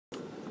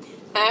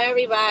Hi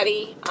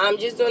everybody, I'm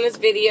just doing this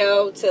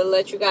video to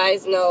let you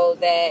guys know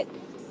that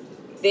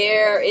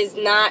there is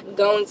not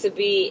going to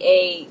be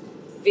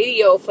a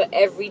video for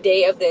every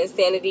day of the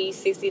Insanity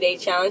 60-day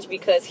challenge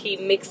because he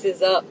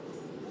mixes up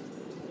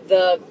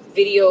the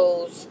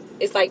videos.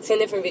 It's like 10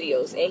 different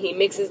videos and he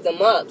mixes them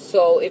up.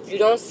 So if you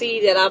don't see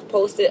that I've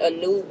posted a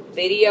new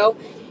video,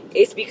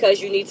 it's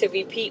because you need to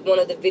repeat one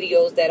of the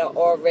videos that are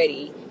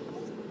already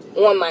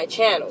on my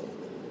channel.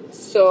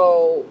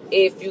 So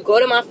if you go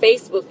to my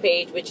Facebook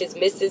page, which is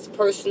Mrs.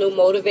 Personal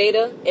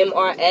Motivator,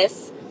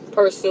 MRS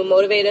Personal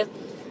Motivator,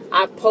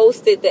 I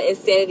posted the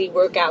Insanity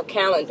workout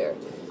calendar.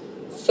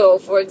 So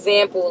for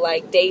example,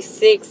 like day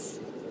 6,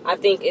 I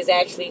think is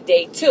actually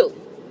day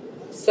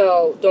 2.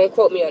 So don't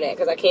quote me on that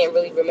because I can't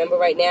really remember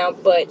right now.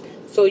 But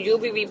so you'll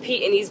be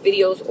repeating these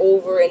videos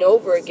over and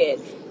over again.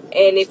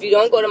 And if you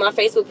don't go to my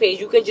Facebook page,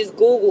 you can just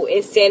Google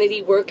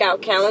Insanity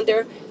workout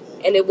calendar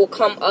and it will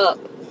come up.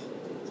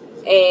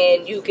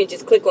 And you can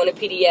just click on the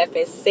PDF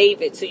and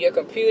save it to your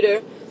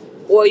computer,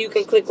 or you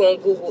can click on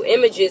Google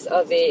Images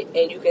of it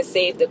and you can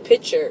save the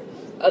picture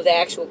of the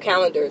actual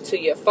calendar to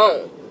your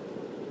phone.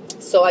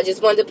 So I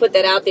just wanted to put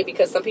that out there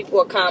because some people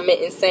are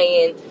commenting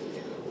saying,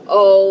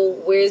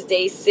 oh, where's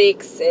day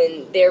 6?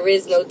 And there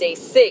is no day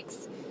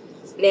 6.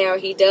 Now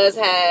he does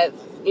have,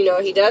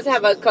 he does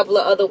have a couple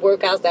of other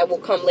workouts that will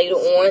come later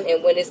on,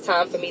 and when it's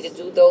time for me to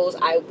do those,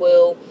 I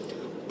will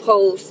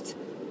post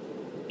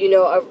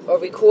a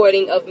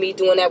recording of me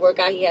doing that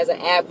workout. He has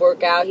an ab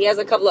workout. He has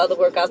a couple of other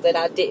workouts that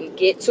I didn't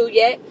get to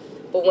yet.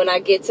 But when I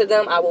get to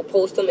them, I will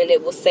post them and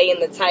it will say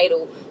in the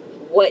title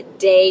what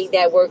day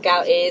that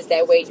workout is.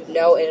 That way you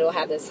know, and it'll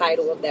have the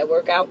title of that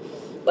workout.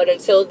 But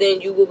until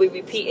then, you will be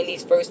repeating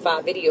these first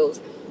 5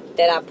 videos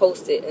that I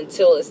posted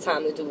until it's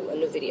time to do a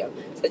new video.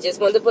 So I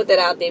just wanted to put that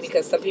out there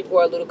because some people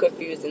are a little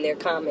confused in their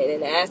comment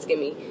and asking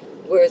me,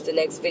 where's the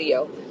next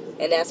video?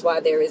 And that's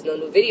why there is no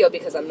new video,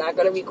 because I'm not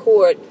going to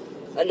record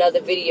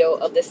another video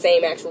of the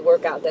same actual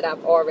workout that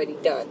I've already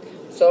done.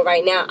 So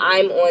right now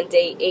I'm on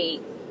day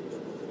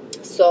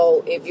 8.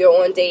 So if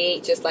you're on day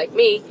 8 just like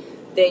me,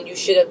 then you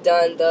should have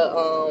done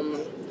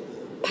the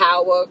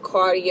power,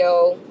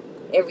 cardio,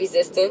 and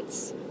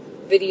resistance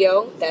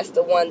video. That's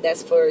the one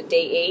that's for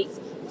day 8.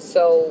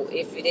 So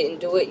if you didn't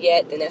do it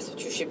yet, then that's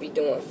what you should be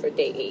doing for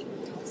day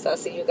 8. So I'll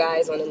see you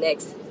guys on the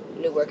next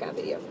new workout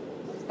video.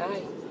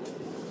 Bye.